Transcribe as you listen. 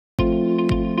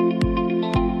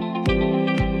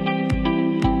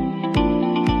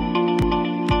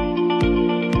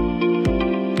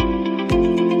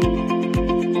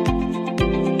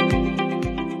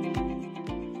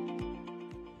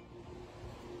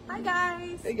Hi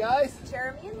guys. Hey guys.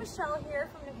 Jeremy and Michelle here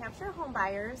from New Hampshire Home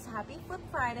Buyers. Happy Flip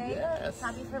Friday. Yes.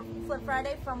 Happy Flip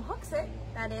Friday from Hooksett.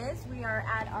 That is, we are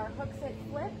at our Hooksett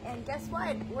flip, and guess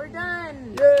what? We're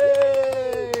done.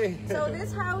 Yay! So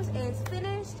this house is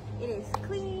finished. It is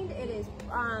cleaned. It is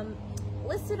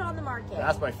listed on the market.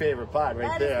 That's my favorite part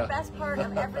right there. That is the best part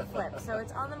of every flip. So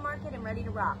it's on the market and ready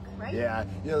to rock, right? Yeah,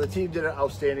 you know, the team did an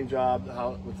outstanding job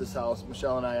with this house.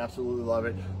 Michelle and I absolutely love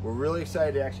it. We're really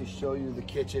excited to actually show you the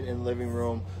kitchen and living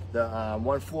room, the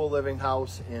one floor living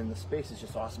house, and the space is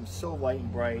just awesome. It's so light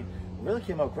and bright. It really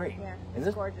came out great. Yeah,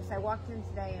 it's gorgeous. I walked in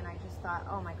today and I just thought,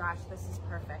 oh my gosh, this is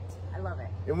perfect. I love it.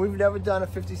 And we've never done a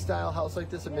 50s style house like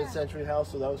this, a mid-century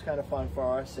house, so that was kind of fun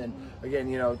for us. And again,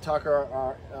 you know, Tucker,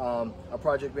 our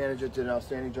project manager, did an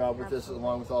outstanding job with this,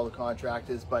 along with all the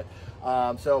contractors. But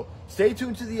so stay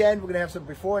tuned to the end. We're gonna have some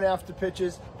before and after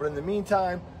pictures. But in the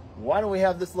meantime, why don't we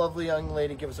have this lovely young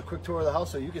lady give us a quick tour of the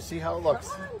house so you can see how it looks.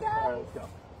 Come on, guys. All right, let's go.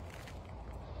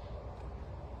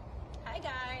 Hi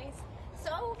guys.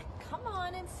 So come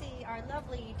on and see our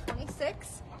lovely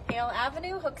 26 Hale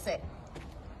Avenue Hooksett.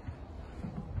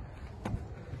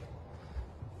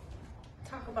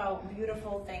 Talk about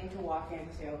beautiful thing to walk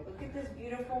into. Look at this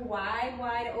beautiful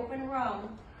wide open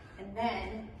room, and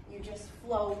then you just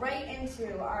flow right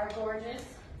into our gorgeous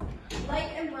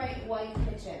light and bright white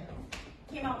kitchen.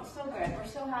 Came out so good. We're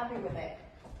so happy with it.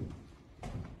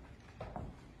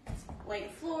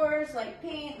 Light floors, light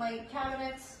paint, light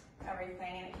cabinets,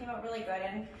 everything, and it came out really good.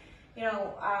 And you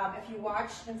know, if you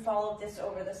watched and followed this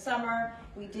over the summer,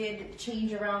 we did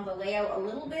change around the layout a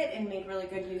little bit and made really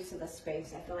good use of the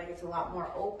space. I feel like it's a lot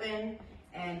more open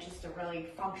and just a really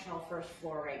functional first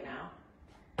floor right now.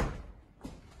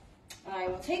 I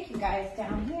will take you guys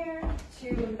down here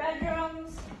to the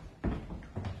bedrooms.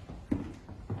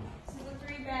 This is a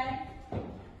 3-bed.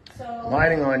 So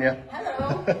Lining on you.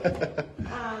 hello. The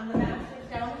master's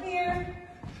down here.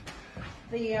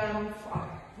 The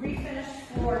refinished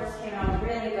floors came out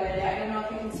really good. I don't know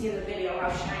if you can see in the video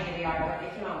how shiny they are, but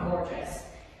they came out gorgeous.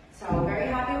 So very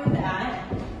happy with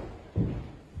that.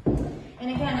 And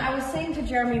again, I was saying to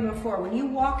Jeremy before, when you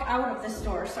walk out of the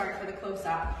store, sorry for the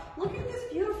close-up, look at this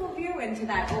beautiful view into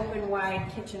that open, wide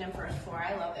kitchen and first floor.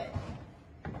 I love it.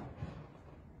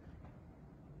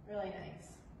 Really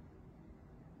nice.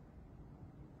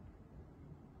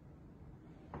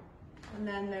 And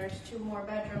then there's 2 more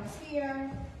bedrooms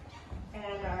here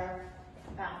and our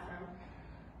bathroom.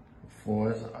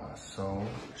 Floors are so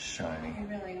shiny.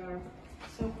 They really are.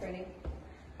 So pretty.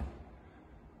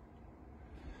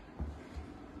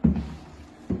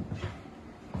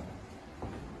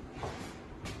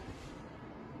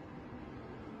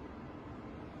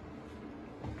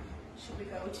 Should we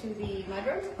go to the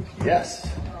mudroom? Yes.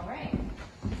 All right.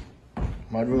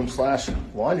 Mudroom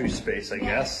 / laundry space, I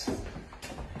guess.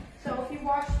 So if you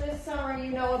watched this summer,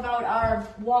 you know about our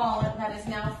wall that is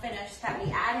now finished that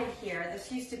we added here.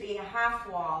 This used to be a half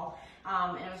wall,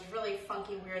 and it was really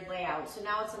funky, weird layout. So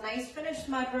now it's a nice finished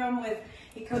mudroom with,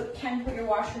 you can put your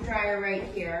washer dryer right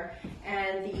here,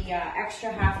 and the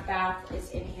extra half bath is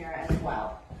in here as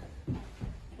well,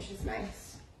 which is nice.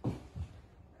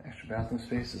 Extra bathroom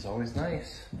space is always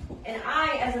nice. And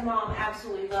I, as a mom,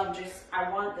 absolutely love I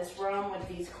want this room with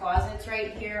these closets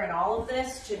right here and all of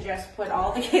this to just put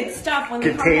all the kids' stuff when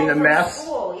they come home from mess.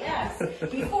 school. Yes,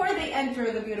 before they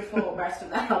enter the beautiful rest of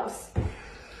the house.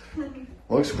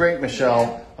 Looks great,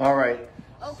 Michelle. All right.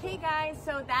 Okay, guys,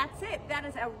 so that's it. That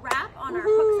is a wrap on our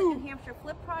Hooksett, New Hampshire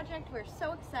flip project. We're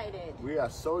so excited. We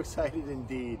are so excited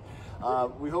indeed.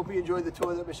 We hope you enjoyed the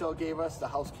tour that Michelle gave us. The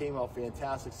house came out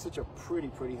fantastic. Such a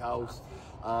pretty house.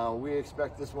 We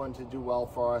expect this one to do well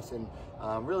for us, and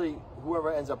really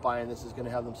whoever ends up buying this is going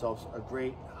to have themselves a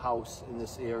great house in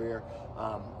this area.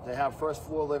 They have first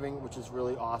floor living, which is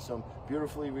really awesome,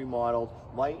 beautifully remodeled,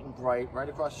 light and bright. Right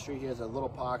across the street here is a little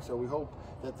park, so we hope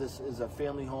that this is a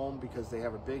family home because they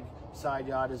have a big side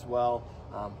yard as well.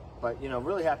 But you know,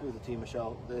 really happy with the team,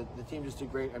 Michelle. The team just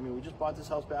did great. I mean, we just bought this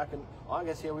house back in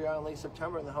August. Here we are in late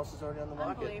September, and the house is already on the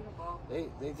market. Unbelievable.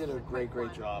 They did a great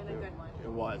job. And a good one.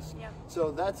 It was. Yep. So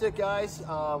that's it, guys.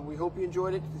 We hope you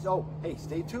enjoyed it. Oh, hey,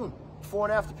 stay tuned. Before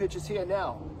and after pictures here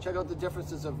now. Check out the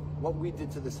differences of what we did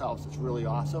to this house. It's really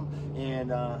awesome. And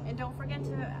don't forget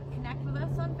to connect with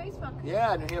us on Facebook.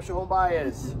 yeah, New Hampshire Home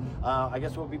Buyers. I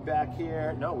guess we'll be back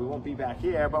here. No, we won't be back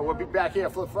here, but we'll be back here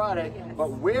Flip Friday. Yes.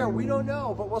 But where, we don't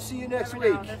know. But we'll see you next Never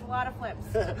know. week. There's a lot of flips.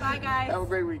 Bye, guys. Have a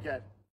great weekend.